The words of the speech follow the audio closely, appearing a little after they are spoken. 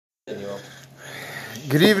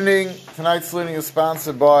Good evening. Tonight's learning is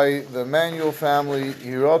sponsored by the Emanuel family.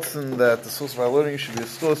 Yerotzen that the source of our learning should be a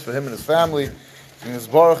source for him and his family.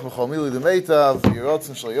 Baruch B'chol Mili D'Meitav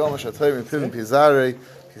Yerotzen Shal Yom HaShatayim Pivim Pizarei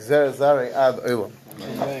Pizer Zarei Ad Olam.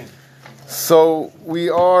 So we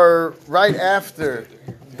are right after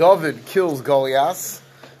David kills Goliath.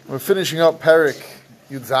 We're finishing up Perek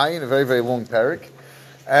Yud Zayin, a very, very long Perek.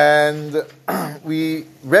 And we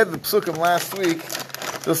read the Psukim last week.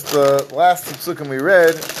 Just the last Psukim we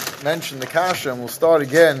read mentioned the Kasha, and we'll start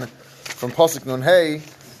again from Pasuk Nun Hey.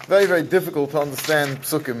 Very, very difficult to understand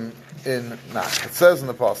Psukim in Nach. It says in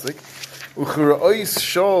the Pasuk, Uchura'ois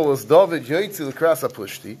Shaul as David yoytzi l'kras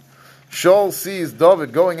ha'plushti. Shaul sees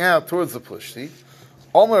David going out towards the Plushti.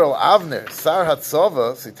 Omer al Avner, Sar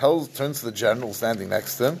Hatzava, so he turns to the general standing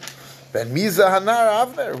next to him. Ben Miza Hanar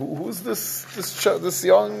Avner, who's this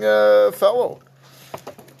young fellow?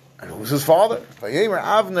 And who's his father? Vayemer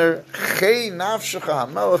Avner, Chei Nafshecha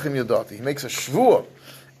HaMelech Im Yodati. He makes a shvur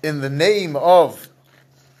in the name of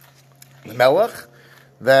the Melech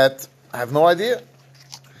that I have no idea.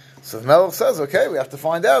 So the Melech says, okay, we have to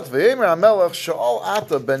find out. Vayemer HaMelech Sha'al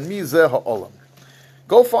Ata Ben Mizeh HaOlam.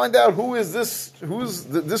 Go find out who's this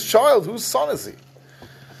child, whose son is he?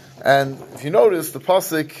 And if you notice, the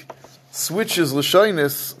Pasuk switches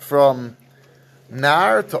Lashonis from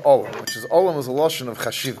Nar to Olam, which is Olam is a lashon of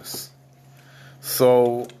Chashivas.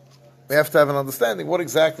 So we have to have an understanding what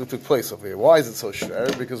exactly took place over here. Why is it so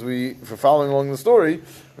shver? Because for following along the story,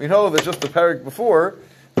 we know that just the parak before,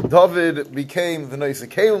 David became the Neisa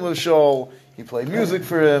Kalim of Shaul. He played music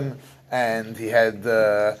for him, and he had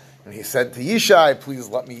and he said to Yishai, "Please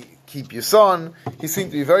let me keep your son." He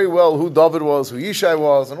seemed to be very well who David was, who Yishai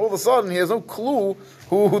was, and all of a sudden he has no clue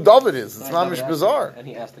who David is. It's mamish bizarre. And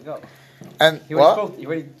he asked to go. And he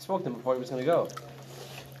already spoke to him before he was going to go.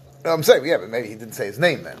 I'm saying, yeah, but maybe he didn't say his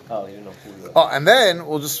name then. Oh, he didn't know who he was. Oh, and then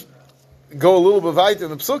we'll just go a little bit weiter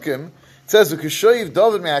in the Psukim. It says, "Ukeshoyiv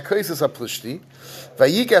David me'akoises ha'plushti,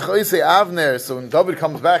 vayikach oisei Avner." So when David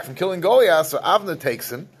comes back from killing Goliath, so Avner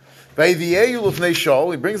takes him. Vayiviyeyu l'fnei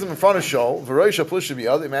Shaul. He brings him in front of Shaul. V'roish ha'plushti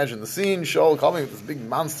biyad. Imagine the scene: Shaul coming with this big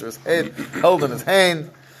monstrous head held in his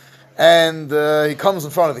hand, and he comes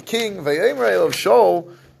in front of the king. Vayemer of Shaul,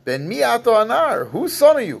 ben mi ato anar? Whose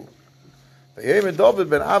son are you? Vayemer David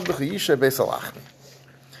ben Avdach Yishai beis Alachmi.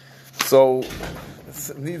 So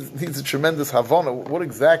it needs a tremendous havana. What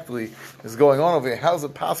exactly is going on over here? How is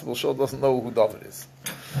it possible Shaul doesn't know who David is?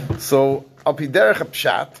 So al pi derech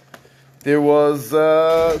hapshat, there's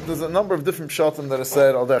a number of different pshatim that are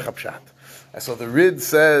said al derech hapshat. And so the Rid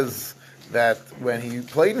says that when he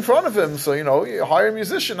played in front of him, so you hire a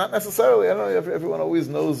musician, not necessarily. I don't know, everyone always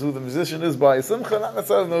knows who the musician is by Simcha, not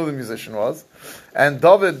necessarily know who the musician was. And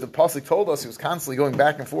David, the Pasuk told us, he was constantly going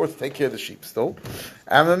back and forth to take care of the sheep still.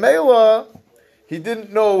 And the Mela, he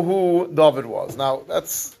didn't know who David was. Now,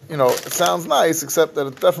 that's, it sounds nice, except that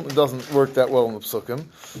it definitely doesn't work that well in the Psukim,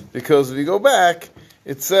 because if you go back,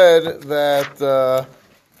 it said that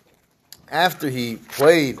after he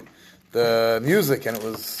played the music and it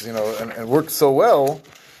was, and it worked so well,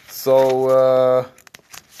 so I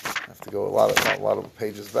have to go a lot of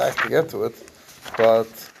pages back to get to it, but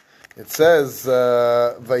it says,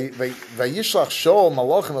 Vayishlach Shaul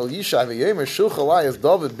malachim el Yishai v'yemer shulch alai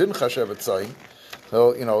David bin chashev etzayin.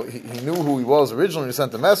 So, he knew who he was originally. He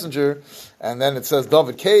sent the messenger, and then it says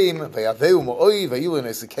David came. Vayaveu ma'oi vayilu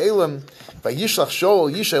nesikalim. Vayishlach Shaul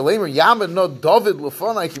Yishai lemer yamed no David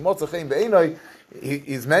lefanai ki motzachim be'enai.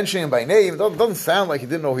 He's mentioning him by name. It doesn't sound like he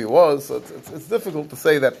didn't know who he was, so it's difficult to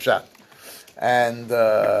say that pshat. And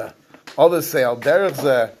others say al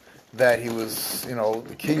derech that he was,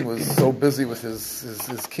 the king was so busy with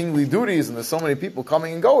his kingly duties, and there's so many people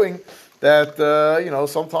coming and going that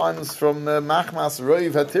sometimes from machmas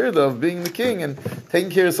roiv hatirda of being the king and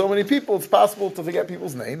taking care of so many people, it's possible to forget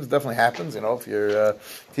people's names. It definitely happens. If you're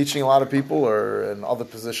teaching a lot of people or in other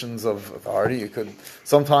positions of authority, you could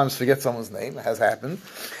sometimes forget someone's name. It has happened.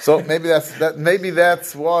 So maybe that's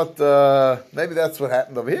what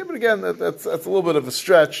happened over here. But again, that's a little bit of a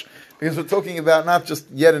stretch, because we're talking about not just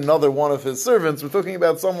yet another one of his servants. We're talking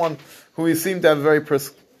about someone who he seemed to have a very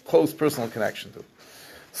close personal connection to.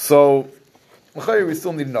 So, we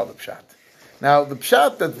still need another pshat. Now, the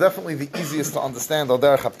pshat that's definitely the easiest to understand, al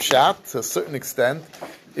derech pshat, to a certain extent,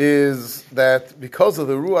 is that because of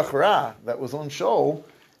the ruach ra that was on Shaul,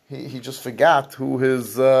 he just forgot who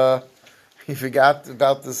his. He forgot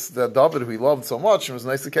about this David who he loved so much and was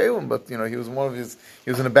nice to Kalim, but he was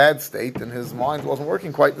he was in a bad state and his mind wasn't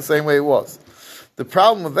working quite the same way it was. The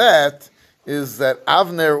problem with that is that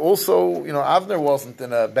Avner also, Avner wasn't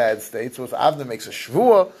in a bad state, so if Avner makes a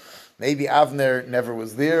shvua, Maybe Avner never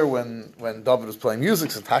was there when David was playing music,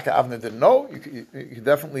 so Taka Avner didn't know. You could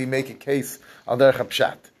definitely make a case al derech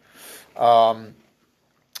hapshat.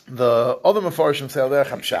 The other Mefarshim say al derech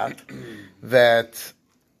hapshat that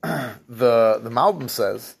the Malbim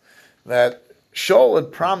says that Shaul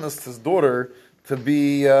had promised his daughter to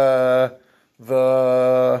be the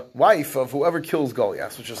wife of whoever kills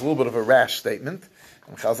Goliath, which is a little bit of a rash statement.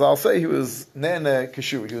 And Chazal say he was nene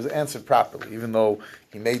kashur, he was answered properly, even though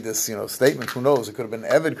he made this, statement. Who knows? It could have been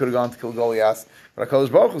Evid, could have gone to kill Goliath, but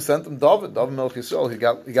HaKadosh Baruch Hu sent him David Melech Yisrael.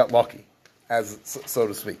 He got lucky, as so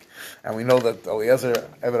to speak. And we know that Eliezer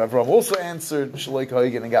Eved Avram also answered Shalei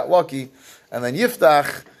Kahigan and got lucky. And then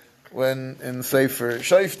Yiftach, when in Sefer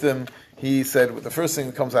Shoftim, he said, the first thing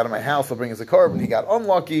that comes out of my house, I'll bring as a carbon. He got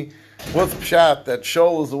unlucky. What's pshat? That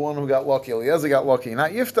Shaul is the one who got lucky. Eliezer got lucky.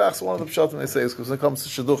 Not Yiftach. So one of the pshatim they say is because when it comes to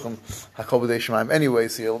Shidduchim, Hakol B'dei Shemaim anyway,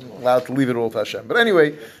 so you're allowed to leave it all to Hashem. But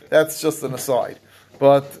anyway, that's just an aside.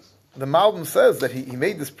 But the Malbim says that he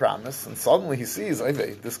made this promise, and suddenly he sees,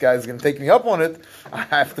 this guy's going to take me up on it. I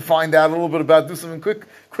have to find out a little bit about, do some quick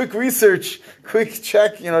research, quick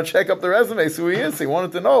check, check up the resume, see who he is. He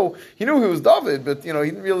wanted to know. He knew he was David, but, he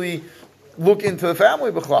didn't really look into the family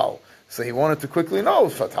b'chlal. So he wanted to quickly know,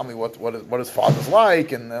 tell me what his father's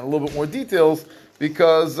like, and a little bit more details,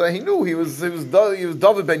 because he knew he was David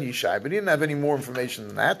ben Yishai, but he didn't have any more information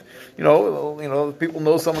than that. People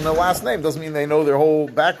know someone their last name doesn't mean they know their whole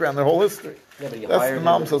background, their whole history. Yeah, but That's the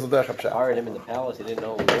Malbim says the Derech hired him in the palace. He didn't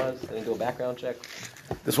know who he was. They didn't do a background check.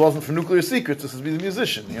 This wasn't for nuclear secrets. This is to be the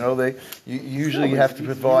musician. Usually you have to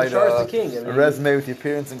provide a resume with your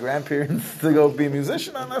parents and grandparents to go be a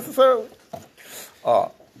musician. Not necessarily.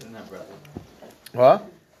 Didn't have rebel.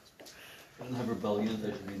 What? Didn't have rebellion.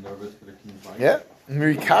 They should be nervous for the king's life. Yeah.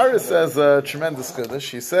 Mirikara says a tremendous chiddush.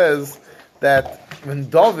 She says that when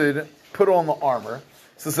David put on the armor,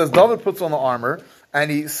 so it says David puts on the armor, and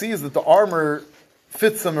he sees that the armor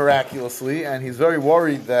fits him miraculously, and he's very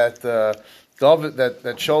worried that David, that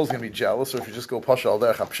Shaul's going to be jealous, or if you just go Pasha al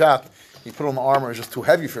derech hapshat, he put on the armor, it was just too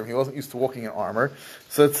heavy for him. He wasn't used to walking in armor.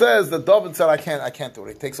 So it says that David said, I can't do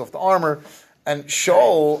it. He takes off the armor, and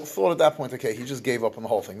Shaul thought at that point, okay, he just gave up on the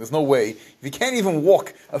whole thing. There's no way. If he can't even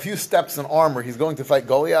walk a few steps in armor, he's going to fight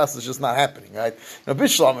Goliath. It's just not happening, right?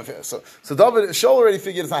 Bishlam, so Shaul already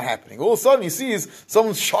figured it's not happening. All of a sudden, he sees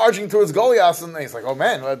someone's charging towards Goliath, and he's like, oh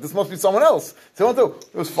man, this must be someone else. So he went to,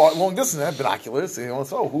 it was far, long distance, binoculars. So he went,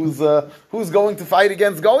 who's going to fight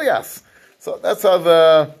against Goliath? So that's how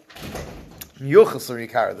the Miyuchas or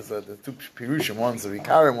Rikar. There's the two Pirushim. One's the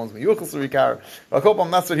Rikar and one's Miyuchas or Rikar. But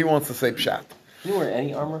Akopam, that's what he wants to say pshat. He didn't wear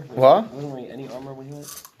any armor? What? He wasn't wearing any armor when he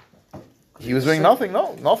went? He was wearing nothing,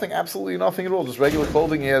 nothing, absolutely nothing at all. Just regular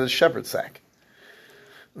clothing. He had his shepherd sack.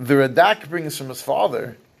 The Radak brings from his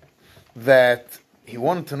father that he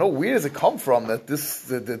wanted to know where does it come from that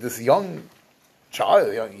this young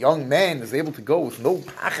child, young man is able to go with no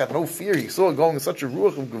pachat, no fear. He saw it going in such a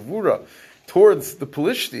ruach of gevura towards the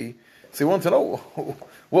Pelishti. So he wanted to know,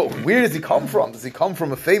 where does he come from? Does he come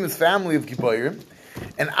from a famous family of Gibbayim?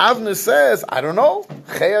 And Avner says, I don't know,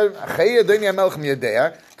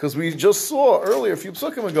 because we just saw earlier, a few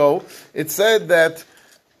psukim ago, it said that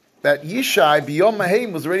Yishai, Biyom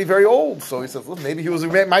Mahim, was already very old. So he says, look, maybe he was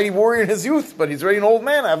a mighty warrior in his youth, but he's already an old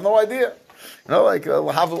man, I have no idea. Like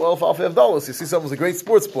Lahavil Elf Alf Evdalos, you see someone who's a great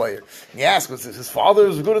sports player. And you ask, was his father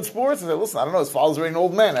was good at sports? And he said, listen, I don't know, his father's already an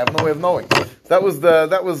old man, I have no way of knowing.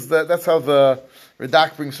 That's how the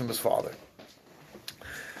Radak brings from his father.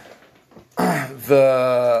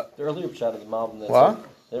 The earlier pshat of the Malbim that what? said,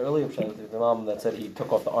 the earlier pshat of the Malbim that said he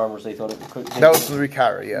took off the armor so he thought it could. That was the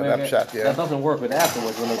Rikara, yeah, that pshat, yeah. That doesn't work with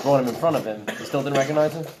afterwards when they brought him in front of him. He still didn't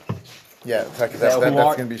recognize him? Yeah, that's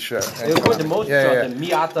going to be sure. It was going to most pshat,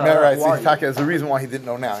 Miata. Yeah, right, so there's a reason why he didn't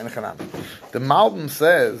know now, in Chanami. The Malbim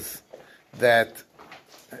says that,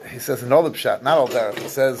 he says another pshat, not all derech, he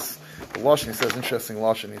says, the Lashon, he says, interesting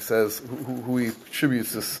Lashon, he says, who he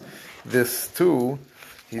attributes this to,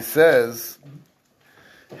 he says,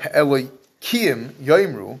 Elokim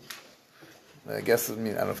Yoimru. I guess I don't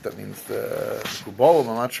know if that means the Kubalim,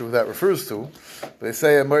 I'm not sure who that refers to. But they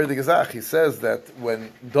say Amar de Gazach, he says that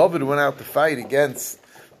when David went out to fight against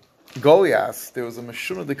Goliath, there was a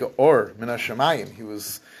Meshunadika Or, Min HaShamayim. He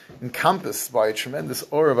was encompassed by a tremendous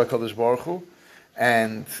Or of HaKadosh Baruch Hu.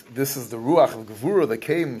 And this is the Ruach of Gevura that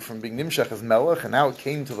came from being Nimshach as Melech, and now it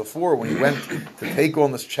came to the fore when he went to take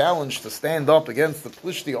on this challenge to stand up against the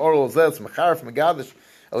Plishti Orel Zetz, Mecharif, Megadish,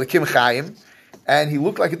 Elikim Chaim, and he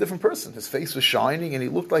looked like a different person. His face was shining, and he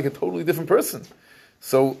looked like a totally different person.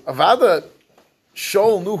 So Avada,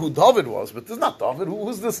 Shaul knew who David was, but this is not David.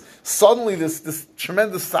 Who's this? Suddenly, this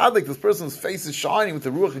tremendous tzaddik, this person's face is shining with the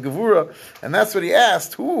Ruach HaGevura, and that's what he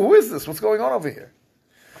asked. Who is this? What's going on over here?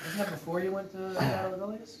 Wasn't that before you went to Battle of the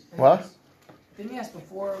Goliath? What? Didn't he ask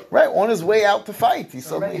before? Right, on his way out to fight, he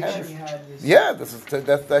So suddenly already had. then he had this. Yeah,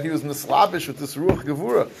 that he was mislabish with this Ruach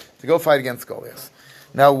HaGevura to go fight against Goliath.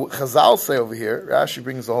 Now, Chazal say over here, Rashi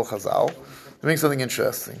brings the whole Chazal. It makes something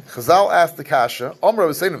interesting. Chazal asked the Kasha, Omra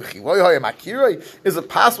was saying, is it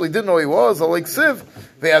possible he didn't know he was? Like Siv,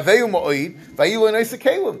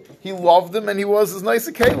 he loved him and he was his nice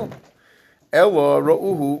Kalim. Ella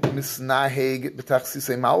ra'uhu misnaheg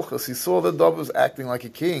b'tachsisei malchus. He saw that David was acting like a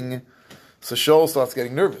king, so Shaul starts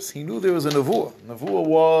getting nervous. He knew there was a nevuah. Nevuah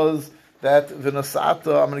was that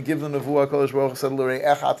v'nasata, I'm going to give the nevuah. Kodesh Baruch said l'rei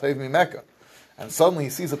echat hayv mimeka. And suddenly he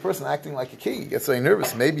sees a person acting like a king. He gets very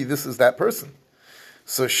nervous. Maybe this is that person.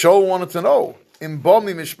 So Shaul wanted to know,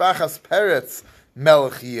 Imbomi mishpachas Peretz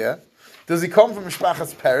melech yeh. Does he come from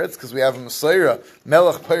mishpachas Peretz? Because we have a Messiah,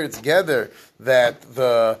 melech Peretz together, that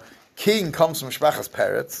the king comes from mishpachas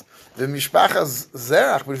Peretz. The mishpachas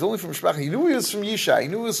Zerach, but he's only from mishpachas. He knew he was from Yishai. He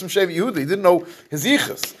knew he was from Shevet Yehuda. He didn't know his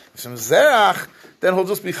yichus. If he's from Zerach, then he'll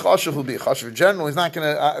just be chashuv. He'll be a chashuv in general. He's not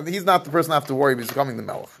going to. He's not the person to have to worry. But he's becoming the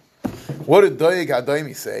melech. What did Doeg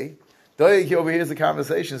Adaimi say? Doeg, he overhears the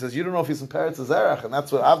conversation, says, you don't know if he's from Peretz or Zerach, and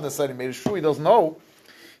that's what Avner said. He made it true. He doesn't know.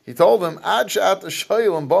 He told him, Ad she'at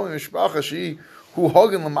ha'shoyel and bami mishpacha she'i hu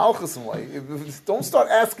hogan l'malchus and lay. Don't start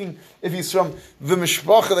asking if he's from the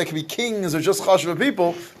mishpacha that can be kings or just chashuv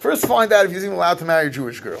people. First find out if he's even allowed to marry a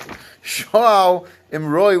Jewish girl. Shal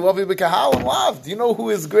imroi lovi b'kahal and lav. Do you know who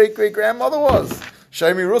his great-great-grandmother was?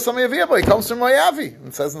 Shaymi Rusa Me'aviyah, but he comes from Mayavi.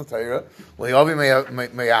 It says in the Torah, Le'avi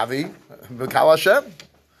Me'avi, B'kal Hashem.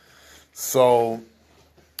 So,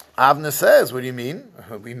 Avner says, what do you mean?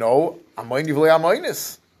 We know, Amoyni V'lei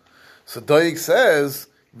Amoynis. So Doeg says,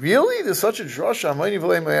 really? There's such a drush, Amoyni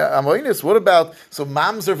V'lei Amoynis? What about, so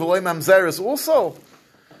Mamzer V'lei Mamzeris also?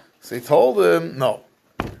 So he told him, no.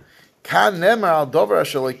 Kan Nemar Al Dover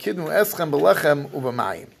Asher Le'kidnu Eschem B'lechem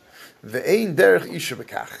U'B'mayim. The ein derech isha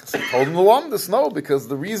bekach. So he told him the lamdas no, because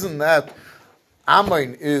the reason that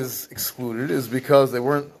Amoin is excluded is because they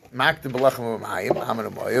weren't maktim belechem u'mayim, Amoin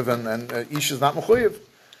u'mayiv, and isha is not mechuyev.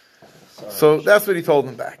 So that's what he told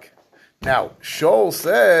him back. Now Shaul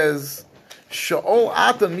says, Shaul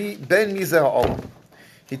ata mi ben mizeh ha'olam.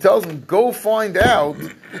 He tells him, go find out.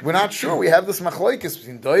 We're not sure. We have this machlekes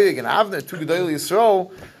between Doeg and Avner, two gedolei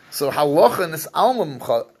Yisrael. So halacha in this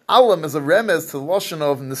alma. Alam is a remez to the lashon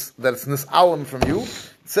of that it's nis alam from you.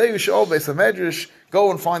 Say you should always a medrash.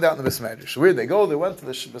 Go and find out in the Beis Medrash. Where they go? They went to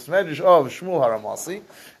the Beis Medrash of Shmuel Haramasi,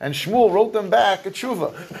 and Shmuel wrote them back a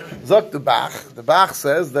tshuva. Zok the Bach. The Bach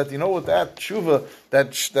says that you know what that tshuva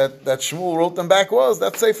that Shmuel wrote them back was.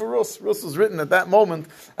 That's Sefer Rus. Rus was written at that moment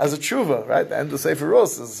as a tshuva, right? The end of Sefer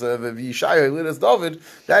Rus is Yishai Lidas David.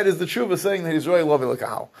 That is the tshuva saying that he's really loving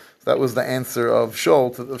l'kahal. That was the answer of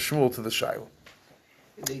Shmuel to the Shaila.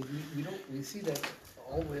 We see that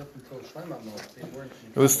all the way up until Shlomo they weren't.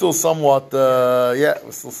 It was still somewhat, it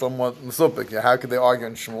was still somewhat mesupik. Yeah, how could they argue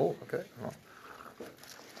in Shmuel? Okay.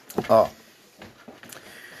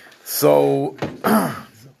 So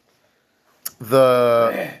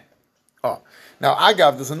now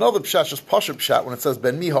Agav, there's another pshat, just pasha pshat, when it says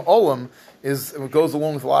Ben Miha Olam, it goes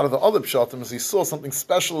along with a lot of the other pshatim, as he saw something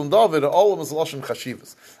special in David. Olam is Lashon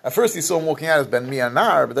Chashivas. At first he saw him walking out as Ben Miha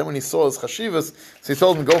Nar, but then when he saw his Chashivas, so he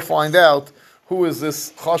told him, go find out who is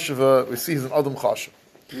this Chashiva. We see he's an Adam Chashiv.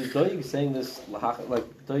 Was Doeg saying this,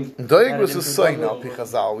 like, Doeg was his son, Al Pi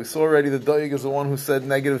Chazal. We saw already that Doeg is the one who said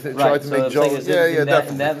negative, tried to make jokes.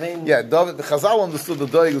 Definitely. David, the Chazal understood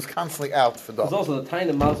that Doeg was constantly out for David. Because also the time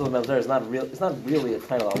of Mazel Mamzer is not real. It's not really a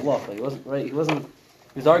time of Allah. He wasn't right. He was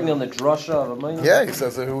arguing on the drasha of a minor. Yeah, he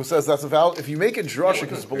says who says that's a valid. If you make it drasha,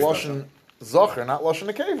 because it's Lashon Zocher, not Lashon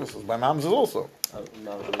Nekevus. By Mamzer also.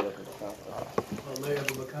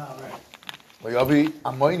 Le'avi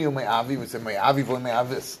Amoinu Me'avi, we say Me'avi v'le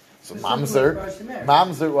Me'avis. So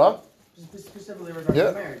Mamzer, what? Specifically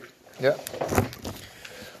regarding marriage. Yeah.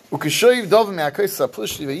 Ukeshoyiv David me'akoysa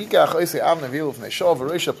plishti ve'yikach oisei Avner v'yilu v'nei Shaul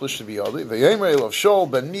v'reisha plishti v'yodi ve'yomer elav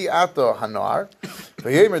Shaul ben mi ato hanar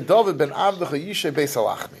ve'yomer David ben avdecha yishe beis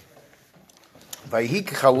halachmi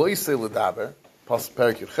ve'yikach aloisei l'daber pas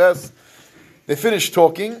perik yudches. They finished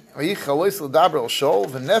talking. Ve'yikach aloisei l'daber el Shaul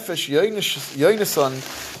v'nefesh Yonasan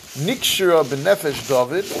nikshira b'nefesh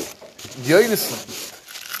David. Yonasan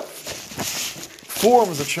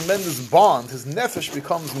forms a tremendous bond. His nefesh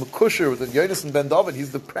becomes mekusher with Yonasan ben David.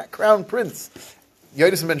 He's the crown prince.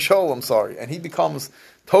 Yonasan ben Shaul, and he becomes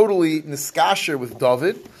totally niskasher with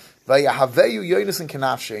David. Vayahaveyu Yonasan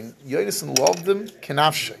Kenafshe. Yonasan loved him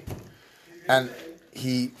Kenafshe, and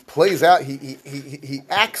he plays out. He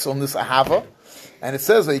acts on this ahava, and it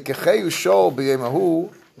says Vayikecheyu Shol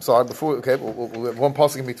b'yemahu. Sorry, before we'll have one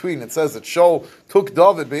passage in between. It says that Shaul took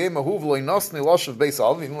David b'yemahu v'lo nosni loshav beis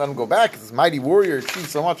av. He didn't let him go back. He's a mighty warrior, achieved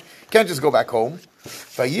so much. Can't just go back home.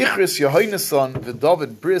 Vayichris Yehonasan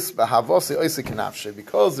v'David bris b'havase oisek kenafshe.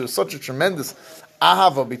 Because there's such a tremendous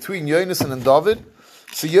ahava between Yonasan and David.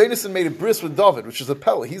 So Yonasan made a bris with David, which is a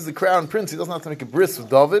pella. He's the crown prince. He doesn't have to make a bris with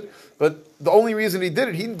David. But the only reason he did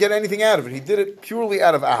it, he didn't get anything out of it. He did it purely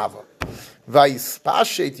out of ahava.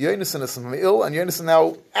 Vayispashet Yonasan as Me'il, and Yonasan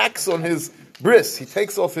now acts on his bris. He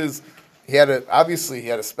takes off his. He had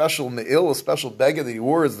a special Me'il, a special beggar that he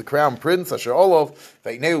wore as the crown prince. Asher Olav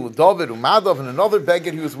Vayneu David Umadov, and another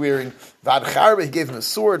beggar he was wearing. Vad Charbe, he gave him a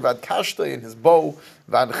sword. Vad Kashta in his bow.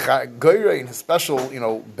 Vad Goyre in his special,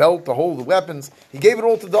 belt to hold the weapons. He gave it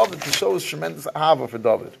all to David to show his tremendous ahava for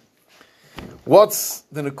David. What's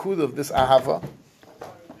the nakuda of this ahava?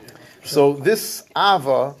 So this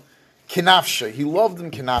ahava. Kenafshe, he loved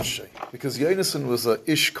him Kenafshe, because Yonasan was a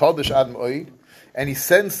Ish Kaddish Adam Oid, and he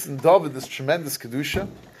sensed in David this tremendous Kedusha,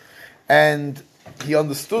 and he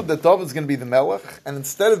understood that David's going to be the Melech, and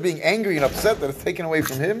instead of being angry and upset that it's taken away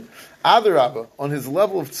from him, Adarabba, on his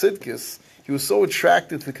level of Tzidkis, he was so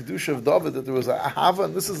attracted to the Kedusha of David that there was a Ahava,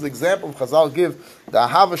 and this is the example Chazal give, the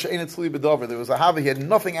Ahava She'ein Tzli B'David. There was a Ahava, he had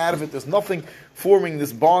nothing out of it, there's nothing forming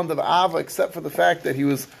this bond of Ahava except for the fact that he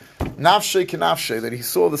was Nafshe Kenafshe, that he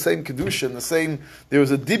saw the same Kedusha and the same, there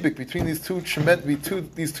was a dibik between these two tremendous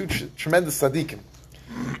tzaddikim.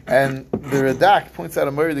 And the Radak points out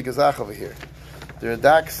a Murray Gazach over here. The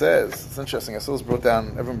Radak says, it's interesting, I saw this brought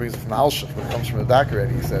down, everyone brings it from Alshach, but it comes from Radak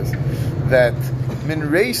already, he says, that Min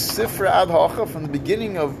Reish Sifra Ad Hacha, from the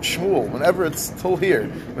beginning of Shmuel, whenever it's till here,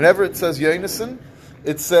 whenever it says Yonasan,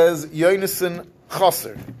 it says Yonasan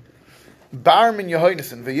Chaser. Bar min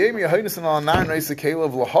Yehonasan, v'yem Yehonasan al nar noisa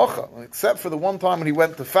kelev lahacha, except for the one time when he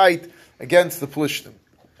went to fight against the Plishtim.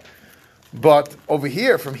 But over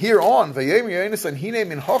here, from here on, v'yem Yehonasan hine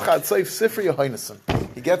min hochad seif sifri Yehonasan.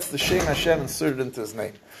 He gets the Shem Hashem inserted into his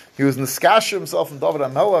name. He was niskasher himself in David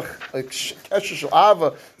HaMelech, like Kesher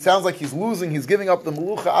Ava. Sounds like he's losing, he's giving up the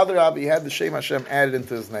Melucha Adarab, he had the Shem Hashem added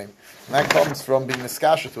into his name. And that comes from being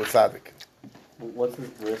niskasher to a tzaddik. What's this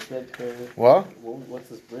bris that? What? What's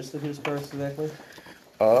this bris that he was cursed exactly?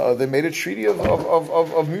 They made a treaty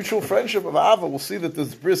of mutual friendship of Ava. We'll see that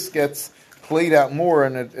this bris gets played out more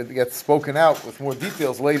and it gets spoken out with more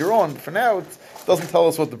details later on. For now, it doesn't tell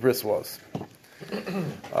us what the bris was.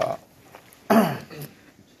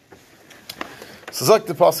 So Zak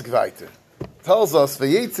the Pasuk Vaiter tells us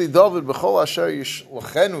Vayetzi David b'chol asher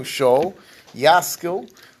yishlachenu Shaul Yaskil,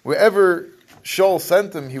 wherever Shaul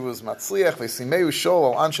sent him, he was Matzliach. V'simeu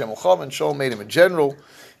Shaul al Anshe Melcham, and Shaul made him a general.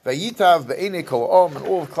 Vayitav be'enei kol ha'am, and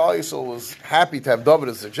all of Klal Yisrael was happy to have David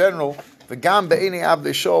as a general. V'gam be'enei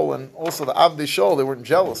Avdei Shaul, and also the Avdei Shaul, they weren't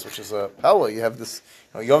jealous, which is a pella. You have this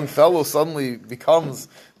young fellow suddenly becomes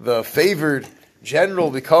the favored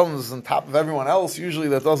general, becomes on top of everyone else. Usually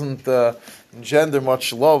that doesn't engender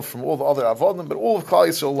much love from all the other avodim, but all of Klal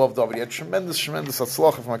Yisrael loved David. He had tremendous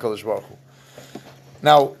hatzlacha from HaKadosh Baruch Hu.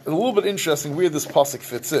 Now, a little bit interesting where this pasuk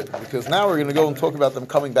fits in, because now we're going to go and talk about them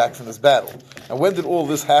coming back from this battle. Now, when did all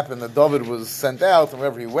this happen? That David was sent out, and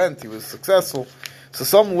wherever he went, he was successful. So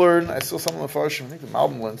some learn, I saw some of the Farshim, I think the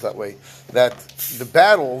Malbim learns that way, that the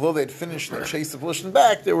battle, although they'd finished the chase of Lish and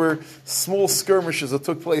back, there were small skirmishes that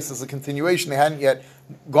took place as a continuation. They hadn't yet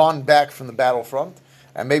gone back from the battlefront.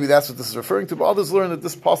 And maybe that's what this is referring to. But others learn that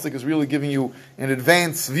this pasuk is really giving you an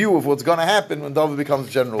advanced view of what's going to happen when David becomes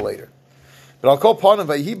general later. But I'll call upon him,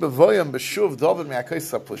 Vayhi b'voyam b'shuv David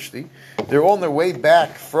me'akos ha'plishti. They're on their way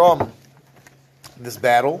back from this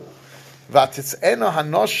battle. V'atitzena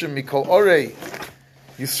hanoshim mikol orei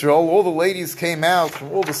Yisrael. All the ladies came out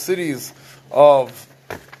from all the cities of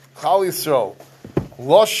Chal Yisrael.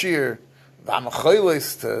 Loshir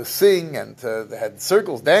v'amacholis to sing, and they had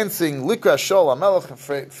circles dancing. Likra Shaul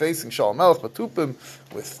HaMelech, facing Shaul HaMelech, Batupim,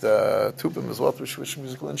 with Tupim is what? Which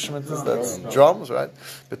musical instrument is that? Drums, right?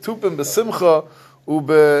 Batupim b'simcha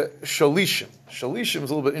u'b'shalishim. Shalishim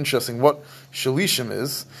is a little bit interesting. What shalishim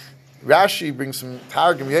is? Rashi brings some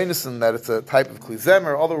Targum Yonasan that it's a type of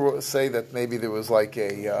klizemer. Others say that maybe there was like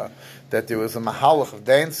that there was a mahalach of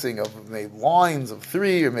dancing of maybe lines of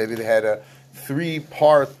three, or maybe they had a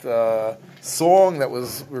 3-part song that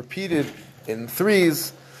was repeated in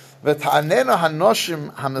threes. V'ta'anena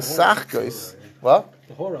hanoshim hamesachkos. What?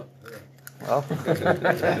 The horror. Well,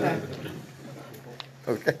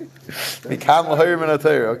 Okay. Mikam l'hoyer min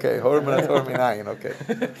ha-Torah. Okay. Hoyer min ha-Torah minayin. Okay.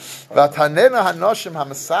 V'tanena hanoshim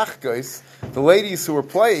ha-mesachgois, the ladies who were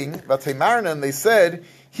playing, v'teimarna, and they said,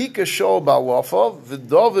 Hika shol ba'wafav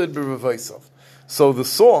v'David b'revaisav. So the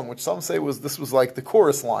song, which some say this was like the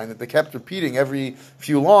chorus line that they kept repeating every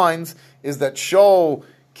few lines, is that Shaul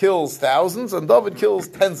kills thousands and David kills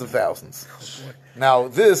tens of thousands. Now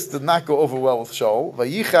this did not go over well with Shaul.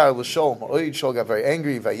 Vayichar l'Shaul ma'oid. Shaul got very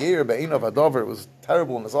angry. Vayer be'inav hadavar. It was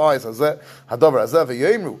terrible in his eyes. Hadavar hazeh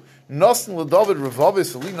v'yemru. Nosn l'David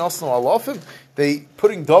revavis li nosn alafim. They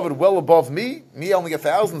putting David well above me. Me only get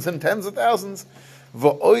thousands, him tens of thousands.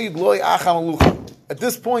 Va'oid loy acham alucha. At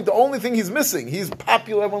this point, the only thing he's missing, he's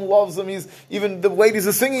popular, everyone loves him, even the ladies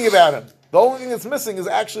are singing about him. The only thing that's missing is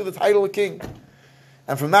actually the title of king.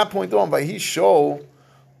 And from that point on, by his show,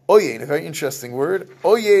 Oyein, a very interesting word,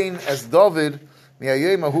 Oyein as David,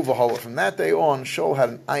 from that day on, Shaul had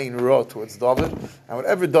an ayin ra towards David, and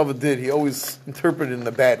whatever David did, he always interpreted in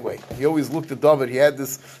a bad way. He always looked at David,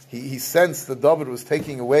 he sensed that David was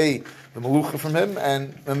taking away the Melucha from him,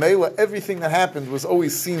 and Mamela, everything that happened was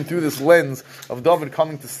always seen through this lens of David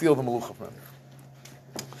coming to steal the Melucha from him.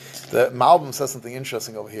 The Malbim says something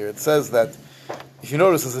interesting over here. It says that, if you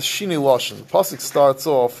notice, there's a Shini Lashon. The pasuk starts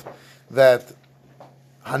off that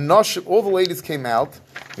Hanoshim, all the ladies came out,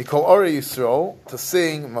 Mikol Arei Yisrael, to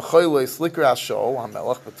sing Machoyles Likras Shaul,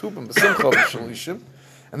 HaMelech, Batubim, B'Simcha, B'Shalishim.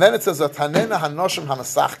 And then it says that Hanena Hanoshim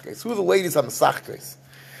HaMasachkes. Who are the ladies HaMasachkes?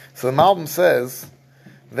 So the Malbim says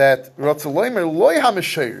that Ratzaloimer Loy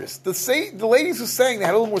HaMeshayris. The ladies who sang, they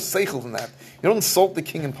had a little more seichel than that. You don't insult the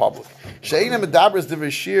king in public. She'ena Medabras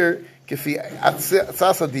Divrei Shir Kefi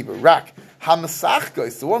Atzasa Dibur. Rak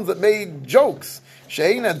HaMasachkes, the ones that made jokes.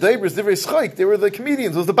 She'ena Debras Divrei Schoik, they were the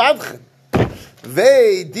comedians, it was the Badchen.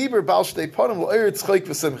 They Dibur Bal Shtei Ponim L'Eretz Schoik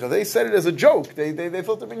V'Simcha. They said it as a joke. They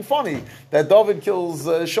thought they were being funny. That David kills,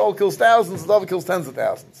 Shaul kills thousands, David kills tens of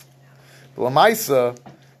thousands. But Lamaisa,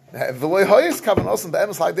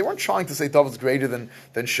 they weren't trying to say David's greater than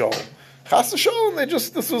Shaul. Chas Shaul,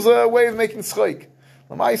 this was a way of making schayk.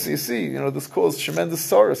 Lamaisa, you see, this caused tremendous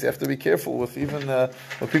sorrows. You have to be careful with even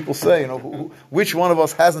what people say. Which one of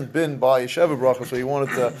us hasn't been by Yesheva Brachos where you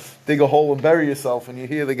wanted to dig a hole and bury yourself, and you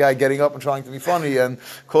hear the guy getting up and trying to be funny and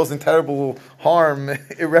causing terrible harm,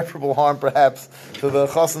 irreparable harm perhaps, to the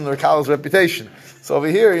chassan or kal's reputation. So over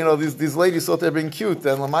here, these ladies thought they were being cute,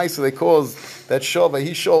 and Lamaisa, they caused that Shaul,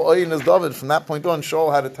 he Shaul Oyin as David. From that point on,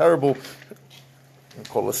 Shaul had a terrible,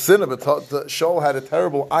 called a sinner, but Shaul had a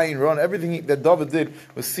terrible ayin run. Everything that David did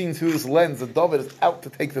was seen through this lens that David is out to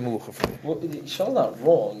take the melucha from him. Well, Shaul's not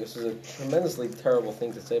wrong. This is a tremendously terrible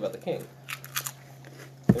thing to say about the king.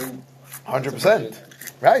 100%.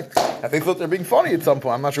 Right. And they thought they were being funny at some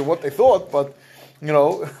point. I'm not sure what they thought, but,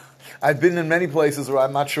 I've been in many places where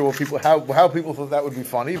I'm not sure what how people thought that would be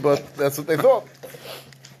funny, but that's what they thought.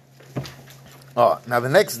 Now the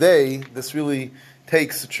next day, this really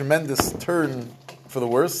takes a tremendous turn for the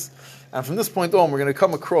worse, and from this point on, we're going to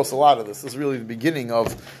come across a lot of this. This is really the beginning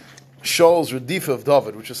of Shaul's Redifa of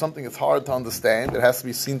David, which is something that's hard to understand. It has to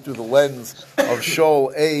be seen through the lens of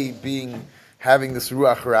Shaul, having this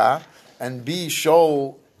Ruach Ra, and B,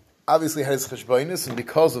 Shaul obviously had his cheshbonis, and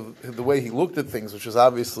because of the way he looked at things, which was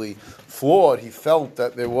obviously flawed, he felt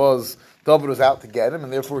that David was out to get him,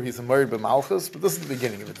 and therefore he's a married b'malchus. But this is the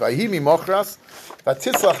beginning of it. Vayimi mochras,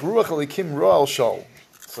 vatitzach ruach alikim ro'al Shaul.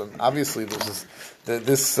 So obviously, these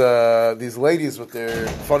ladies with their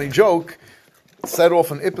funny joke set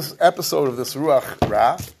off an episode of this Ruach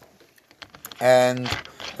Ra, and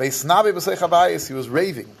Veisnabi b'sei chabayis, he was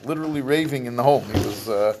raving, literally raving in the home. He was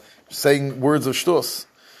saying words of shtus.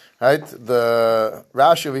 Right? The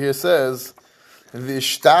Rashi over here says,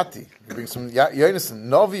 V'ishtati, he brings from Yonason,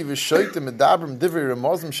 Novi v'shoyte medabrim divrei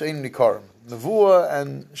remozim she'ein nikarim. Nevuah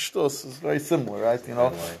and shtus is very similar, right?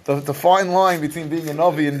 The fine line between being a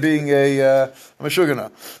Navi and being a Meshugana.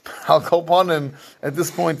 I'll call upon him, at this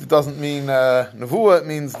point it doesn't mean Nevuah, it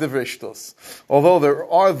means Divrei shtus. Although there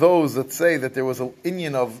are those that say that there was an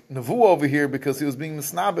inyan of Nevuah over here because he was being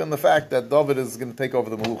misnabe on the fact that David is going to take over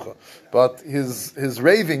the Melucha. But his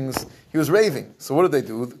ravings, he was raving. So what did they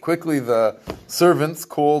do? Quickly the servants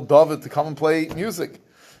called David to come and play music.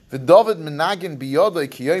 The David menagin biyodai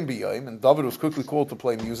kiyayim biyayim, and David was quickly called to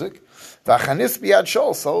play music. V'achanis biyad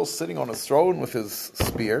Shaul, Saul sitting on his throne with his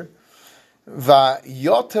spear.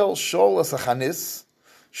 V'yotel Shaul as achanis,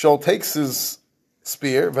 Shaul takes his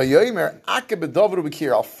spear. V'yomer ake b'David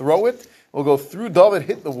ubekir, I'll throw it. We'll go through David,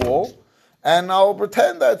 hit the wall, and I'll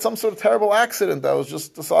pretend that it's some sort of terrible accident that was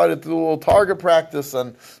just decided to do a little target practice,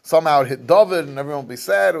 and somehow it hit David, and everyone will be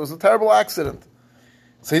sad. It was a terrible accident.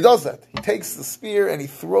 So he does that. He takes the spear and he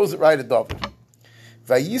throws it right at David.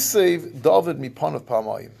 Vayisev David mipanav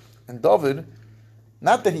pamayim. And David,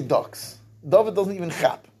 not that he ducks. David doesn't even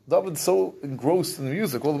chap. David's so engrossed in the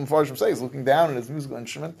music. All the Mepharshim say he's looking down at his musical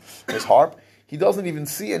instrument, his harp. He doesn't even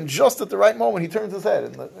see, and just at the right moment, he turns his head,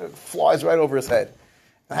 and it flies right over his head.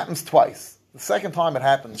 It happens twice. The second time it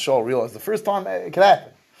happens, Shaul realizes. The first time it could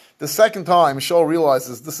happen. The second time, Shaul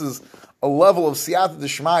realizes this is a level of siyata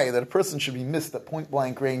d'shmaya that a person should be missed at point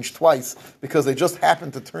blank range twice because they just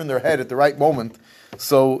happen to turn their head at the right moment.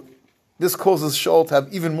 So this causes Shaul to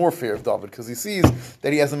have even more fear of David because he sees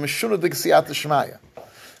that he has a meshunadik siyata d'shmaya.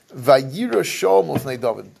 Vayira Shaul mosnei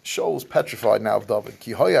David. Shaul is petrified now of David.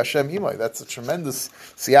 Ki hoya Hashem imay. That's a tremendous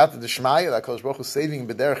siyata d'shmaya that Kodesh Baruch Hu is saving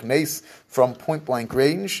b'derech neis from point blank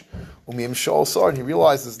range. Umiyim Shaul saw, and he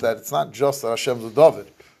realizes that it's not just that Hashem's with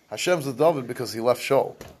David. Hashem's with David because he left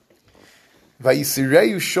Shaul.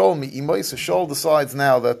 Vayisireyu Shaul mi'imay. So Shaul decides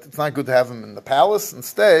now that it's not good to have him in the palace.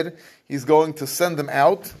 Instead, he's going to send him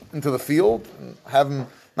out into the field and have him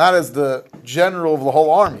not as the general of the whole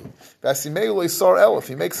army. He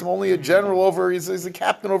makes him only a general over, he's a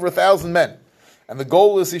captain over 1,000 men. And the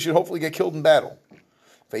goal is he should hopefully get killed in battle.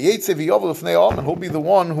 And he'll be the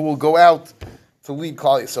one who will go out to lead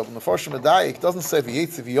Klal Yisrael. In the Farshim Adayik, it doesn't say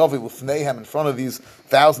in front of these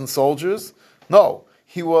 1,000 soldiers. No,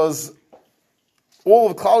 he was, all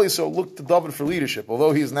of Klal Yisrael looked to David for leadership,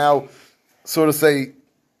 although he is now, sort of say,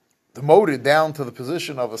 demoted down to the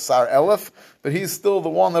position of a Sar Elef, but he's still the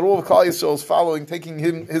one that all of Klal Yisrael is following, taking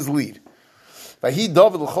him his lead. By he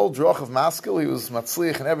David l'chol droch of maskil, he was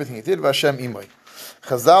matzliach in everything he did. Vashem imay.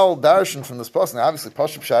 Chazal darshan from this pasuk. Now, obviously,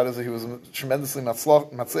 Pashup Pshat is that he was tremendously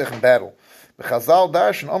matzliach in battle. But Chazal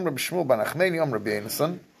darshan Amr b'Shmuel ben Achmeni Amr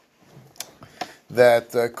b'Yenason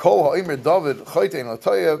that kol ha'imr David chaytein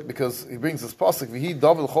l'toya, because he brings this pasuk v'hi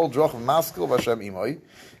David l'chol droch of maskil Vashem imay.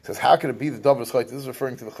 He says, how could it be that David is chayt? This is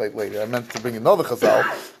referring to the chayt later. I meant to bring another Chazal.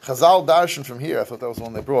 Chazal darshan from here. I thought that was the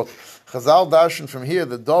one they brought. Chazal darshan from here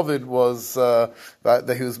that David was that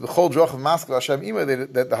he was b'chol droch of maskil Hashem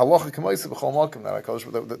imay. That the halacha k'moisa b'chol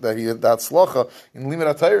malkim that he had that slacha in limit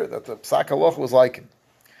atayr that the psak halacha was like him.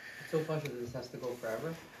 So Pasha, this has to go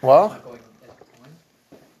forever. What? Not going at the time.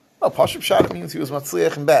 No, Pashup Pshat means he was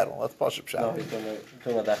matzliach in battle. That's Pashup Pshat. No, he's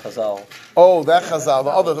talking about that Chazal. Oh, that Chazal. The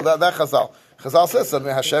other that Chazal. Chazal says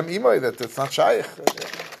something Hashem imay that it's not shaykh.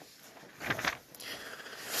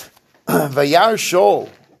 Vayar Shaul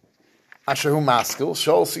Ashehu Maskil.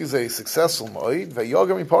 Shaul sees a successful moed.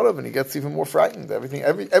 Vayogam Iparav, and he gets even more frightened.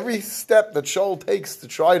 Every step that Shaul takes to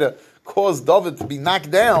try to cause David to be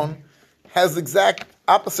knocked down has the exact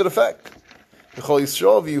opposite effect. B'chol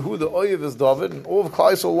Yisrael v'Yehuda oyev is David, and all of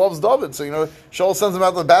Klal Yisrael loves David. So Shaul sends him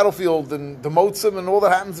out to the battlefield and demotes him, and all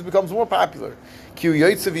that happens, he becomes more popular. Ki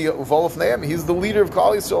Yotzev Uvalef Ne'em, he's the leader of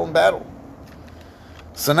Klal Yisrael in battle.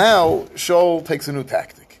 So now Shaul takes a new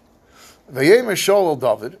tactic. Vayemer Shaul el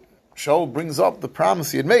David. Shaul brings up the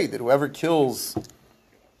promise he had made that whoever kills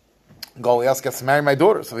Goliath gets to marry my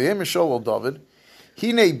daughter. So Vayemer Shaul el David.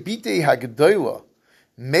 Hine bitei hagdoila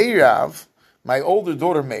Meirav, my older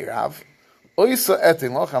daughter Meirav. Oisa etin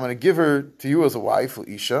I'm going to give her to you as a wife,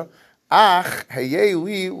 Isha. Ach heyei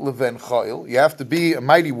li leven chayil. You have to be a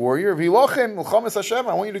mighty warrior. V'ilochem l'chames Hashem.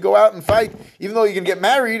 I want you to go out and fight, even though you're going to get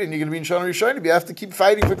married and you're going to be in Shana Rishonim. You have to keep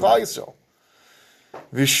fighting for Klal Yisrael.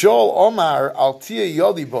 V'shol Omar al tia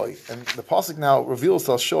yodi boy. And the pasuk now reveals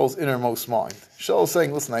to us Shaul's innermost mind. Shaul is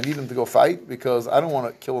saying, "Listen, I need him to go fight because I don't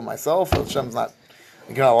want to kill him myself. Hashem's not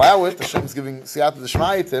going to allow it. Hashem's giving siyata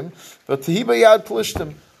d'shmaya to him. But tehi bayad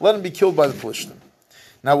Pelishtim. Let him be killed by the Pelishtim."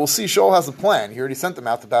 Now we'll see. Shaul has a plan. He already sent them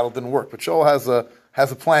out. The battle didn't work, but Shaul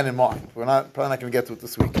has a plan in mind. We're probably not going to get to it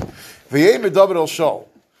this week. V'yemer David el Shaul.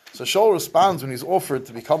 So Shaul responds when he's offered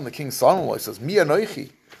to become the king's son-in-law. He says, "Mi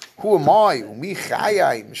anoichi? Who am I? Umi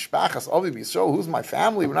chayai mishpachas avi b'Yisrael. Who's my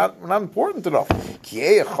family? We're not important enough.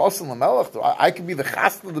 Kiei chasen l'melech. I could be the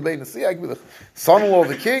chasna of the Beit Nasi. I could be the son-in-law of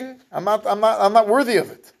the king. I'm not worthy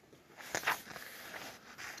of it."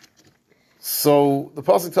 So the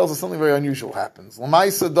pasuk tells us something very unusual happens.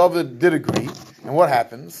 Lamaisa David did agree, and what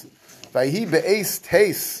happens? Vayhi be'es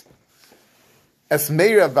teis es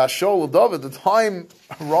Meirav Bashol David. The time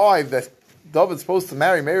arrived that David's supposed to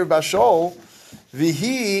marry Meirav Bashol.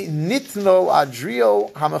 V'hi nitno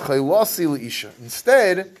Adriel hamachaylasi leisha.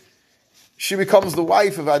 Instead, she becomes the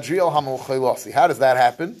wife of Adriel hamachaylasi. How does that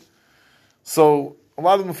happen? So a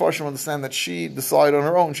lot of the Mepharshim understand that she decided on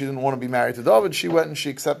her own. She didn't want to be married to David. She went and she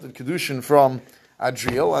accepted Kedushin from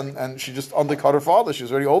Adriel, and she just undercut her father. She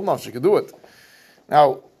was already old enough. She could do it.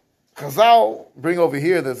 Now, Chazal bring over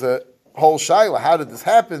here, there's a whole shaila. How did this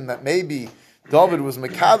happen? That maybe David was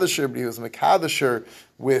Mekadesher, but he was Mekadesher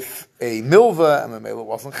with a milva, and the milva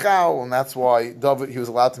wasn't chal, and that's why he was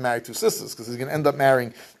allowed to marry two sisters, because he's going to end up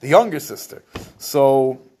marrying the younger sister.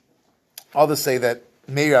 So others say that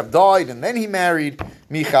Meirav died and then he married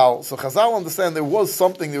Michal. So Chazal understand there was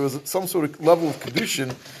some sort of level of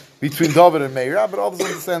kedushin between David and Meirav, but others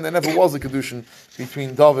understand there never was a kedushin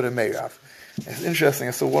between David and Meirav. It's interesting.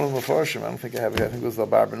 I saw one of the Mefarshim. I don't think I have it. I think it was the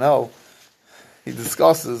Barbanel. He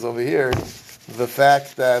discusses over here the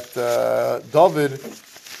fact that David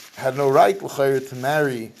had no right to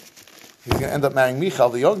marry. He's going to end up marrying Michal,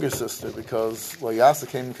 the younger sister, because Yasa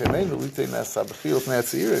came and came in, he brings the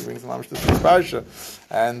mamish to this parsha,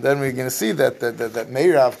 and then we're going to see that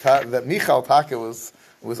Michal Taka was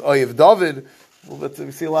Oyev David.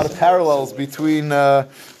 We see a lot of parallels between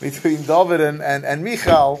David and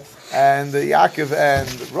Michal and Yaakov and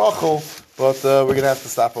Rachel, but we're going to have to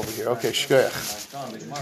stop over here. Okay, shkoyach.